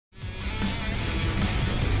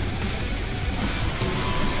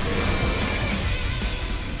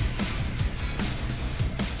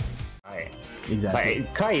Exactly.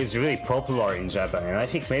 Like, Kai is really popular in Japan, and I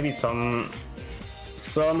think maybe some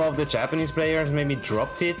of the Japanese players maybe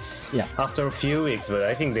dropped it after a few weeks, but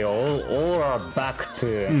I think they all are back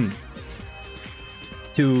to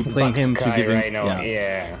playing him, to giving right now.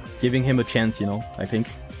 Giving him a chance, you know. I think,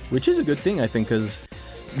 which is a good thing. I think, because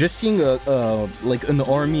just seeing like an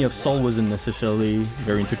army of Sol wasn't necessarily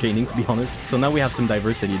very entertaining, to be honest. So now we have some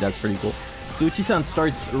diversity. That's pretty cool. So Ucchi-san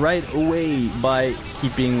starts right away by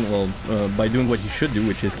keeping, by doing what he should do,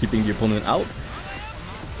 which is keeping the opponent out.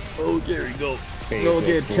 Oh, there we go.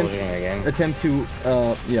 Okay, attempt to,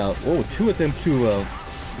 two attempts to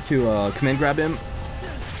command grab him.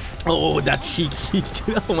 Oh, that cheek.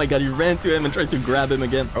 Oh my god, he ran to him and tried to grab him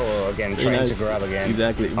again. Oh, again, trying to grab again.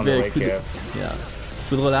 Exactly. Very quick. Yeah.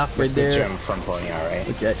 Foudre l'arc right there. Jump from Ponya, right?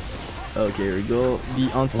 Okay. Okay, here we go.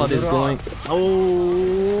 The onslaught is going.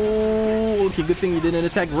 Oh, okay, good thing he didn't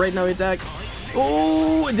attack. Right now, he attacked.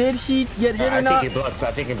 Oh, did he get hit or not?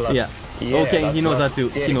 I think he blocked. Yeah. Okay, he knows how to.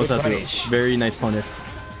 He knows how to. Very nice punish.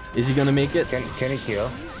 Is he gonna make it? Can he kill?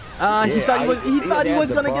 He thought he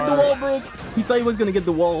was gonna get the wall break. He thought he was gonna get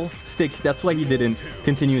the wall stick. That's why he didn't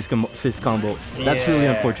continue his combo. That's really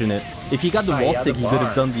unfortunate. If he got the wall stick, he could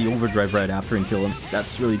have done the overdrive right after and kill him.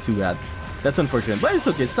 That's really too bad. That's unfortunate, but it's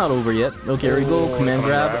okay. It's not over yet. Okay, here we go. Command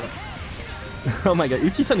grab. Oh my god,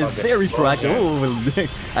 Ucchi-san is very proactive. Oh,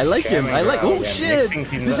 I like him. I like. Oh shit!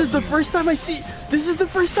 This is the first time I see. This is the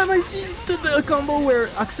first time I see the combo where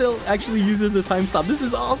Axel actually uses the time stop. This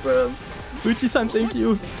is awesome. Ucchi-san, thank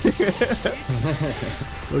you.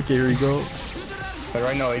 Okay, here we go. But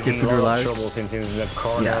right now he's in a lot of trouble since he's in the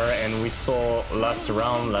corner, and we saw last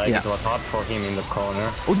round it was hard for him in the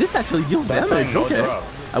corner. Oh, this actually deals damage. Okay,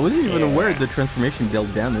 I wasn't even aware the transformation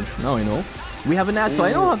dealt damage. Now I know. We have an axe, so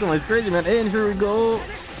I know how to. It's crazy, man. And here we go.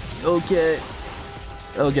 Okay.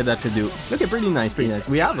 Okay, that should do. Okay, pretty nice, pretty nice.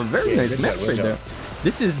 We have a very nice match right there.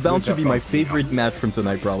 This is bound to be my favorite match from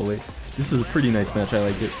tonight, probably. This is a pretty nice match. I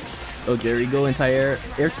like it. Okay, here we go. Anti-air,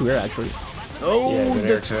 air-to-air, actually. Oh,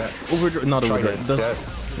 not overdrive.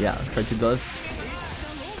 Dust. Yeah, try to dust.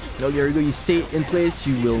 Okay, here we go. You stay in place.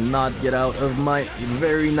 You will not get out of my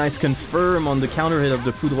very nice confirm on the counter hit of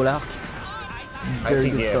the Foudre l'arc. I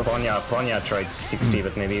think Ponya tried to 6P,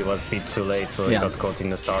 but maybe it was a bit too late, so he got caught in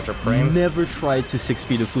the starter frames. Never tried to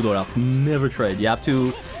 6P the Foudre l'arc. Never tried. You have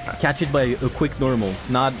to catch it by a quick normal,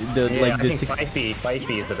 not the I think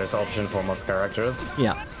 5P is the best option for most characters.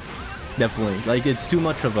 Yeah. Definitely, like it's too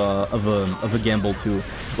much of a gamble too.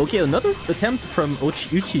 Okay, another attempt from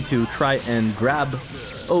Ucchi to try and grab.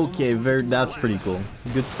 Okay, that's pretty cool.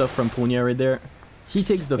 Good stuff from Ponya right there. He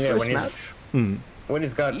takes the first match. When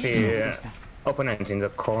he's got the opponent in the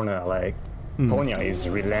corner, like Ponya is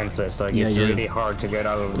relentless. Like it's really hard to get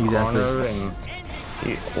out of the corner and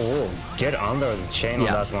get under the chain on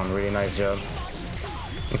that one. Really nice job.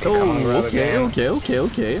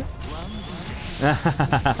 Okay.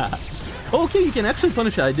 Okay, you can actually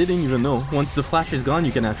punish it. I didn't even know. Once the flash is gone,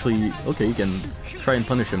 you can actually... Okay, you can try and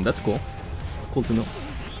punish him. That's cool. Cool to know.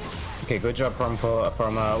 Okay, good job from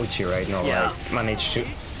Ucchi right now. Like, managed to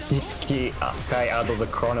keep Kai out of the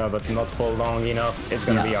corner, but not for long enough. It's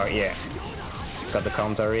gonna be our... Got the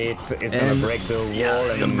counter hit. It's gonna break the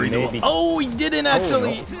wall and maybe... Oh, he didn't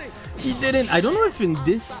actually! Oh, no. He didn't. I don't know if in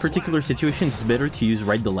this particular situation it's better to use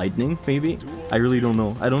Ride the Lightning, maybe. I really don't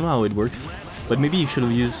know. I don't know how it works. But maybe you should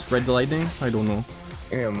have used Ride the Lightning? I don't know.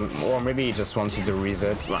 Or maybe he just wanted to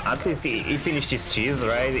reset. Well, at least he finished his cheese,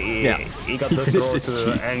 right? He got the throw he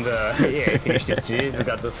finished his cheese, he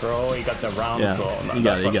got the throw, he got the round, so he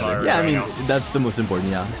got it. Yeah, I mean, that's the most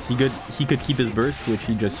important, He could keep his burst, which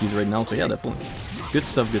he just used right now, so yeah, definitely. Good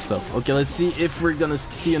stuff, good stuff. Okay, let's see if we're gonna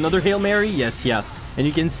see another Hail Mary. Yes. And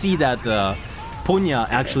you can see that Ponya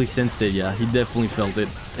actually sensed it, he definitely felt it.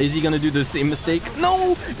 Is he gonna do the same mistake?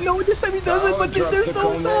 No, this time he doesn't, but there's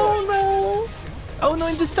no. Oh no,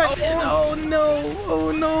 in this time, oh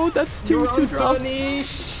no, that's too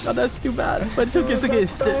tough. Oh, that's too bad, but it's okay,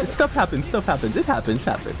 stuff happens, it happens.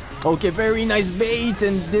 Okay, very nice bait,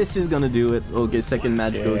 and this is gonna do it. Okay, second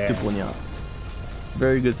match goes to Ponya.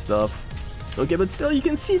 Very good stuff. Okay, but still, you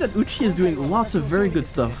can see that Ucchi is doing lots of very good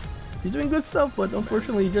stuff. He's doing good stuff, but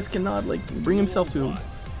unfortunately, he just cannot bring himself to.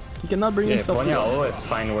 He cannot bring himself. Ponya always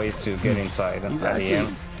find ways to get inside at the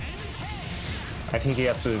end. I think he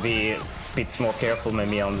has to be a bit more careful,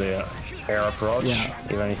 maybe on the air approach,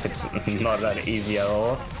 even if it's not that easy at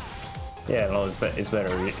all. Yeah, no, it's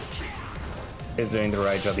better. He's doing the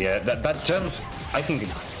right job. Yeah, that jump, I think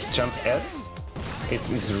it's jump S. It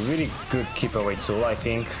is a really good keep away tool, I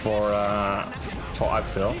think, for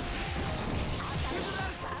Axel.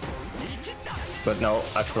 But no,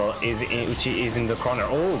 Axel is in, Ucchi is in the corner.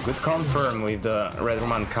 Oh, good confirm with the Red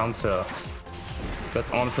Roman cancel. But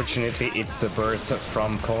unfortunately, it's the burst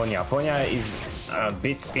from Ponya. Ponya is a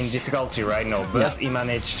bit in difficulty right now, but he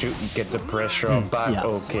managed to get the pressure back. Yeah.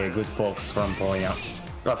 Okay, good pokes from Ponya.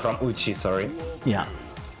 From Ucchi, sorry. Yeah.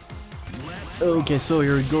 Okay, so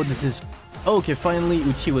here we go. This is... Okay, finally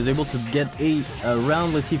Ucchi was able to get a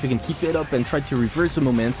round. Let's see if he can keep it up and try to reverse the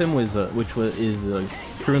momentum, which is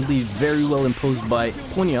currently very well imposed by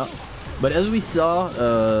Ponya. But as we saw,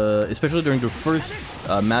 especially during the first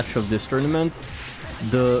match of this tournament,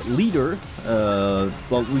 the leader,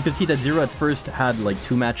 well, we could see that Zero at first had like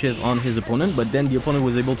 2 matches on his opponent, but then the opponent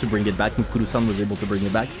was able to bring it back, and Kurusan was able to bring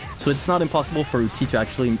it back. So it's not impossible for Ucchi to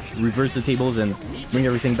actually reverse the tables and bring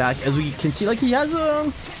everything back. As we can see, like, he has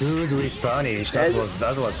a... Good with punish. That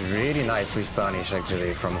was really nice with punish,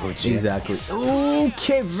 actually, from Ucchi. Exactly.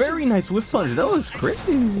 Okay, very nice with punish. That was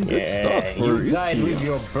crazy. Good stuff. You died with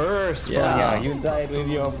your burst, Ponya. You died with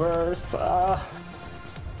your burst.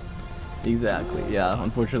 Exactly, yeah,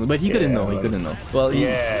 unfortunately. But he couldn't know, he couldn't know. Well,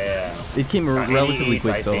 it came relatively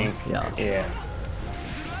quick, so, yeah.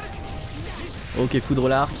 Okay, Foudre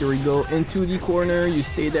l'Arc, here we go, into the corner, you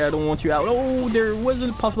stay there, I don't want you out. Oh, there was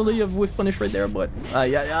a possibility of whiff punish right there, but,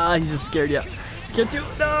 he's just scared, Scared too.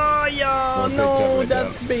 No,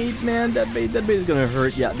 that bait, man, that bait is gonna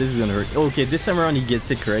hurt. Yeah, this is gonna hurt. Okay, this time around he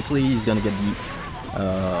gets it correctly, he's gonna get the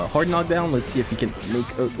hard knockdown. Let's see if he can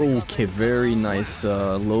make okay, very nice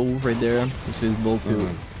low right there, which is able to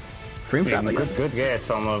frame trap. Good guess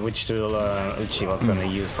on which tool Ucchi was gonna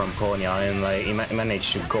use from Ponya, and like he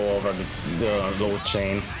managed to go over the low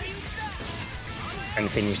chain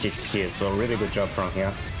and finish this here. So really good job from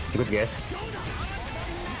here. Good guess.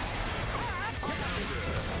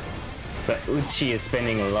 But Ucchi is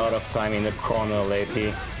spending a lot of time in the corner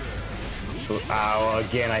lately. So,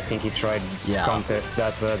 again, I think he tried to contest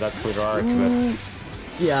that Foudre arc,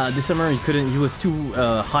 but yeah, this summer he couldn't. He was too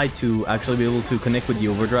high to actually be able to connect with the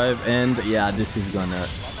overdrive, and this is gonna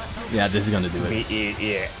do it.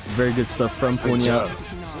 Yeah. Very good stuff from Ponya.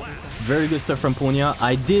 Very good stuff from Ponya.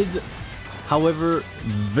 I did, however,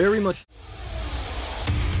 very much.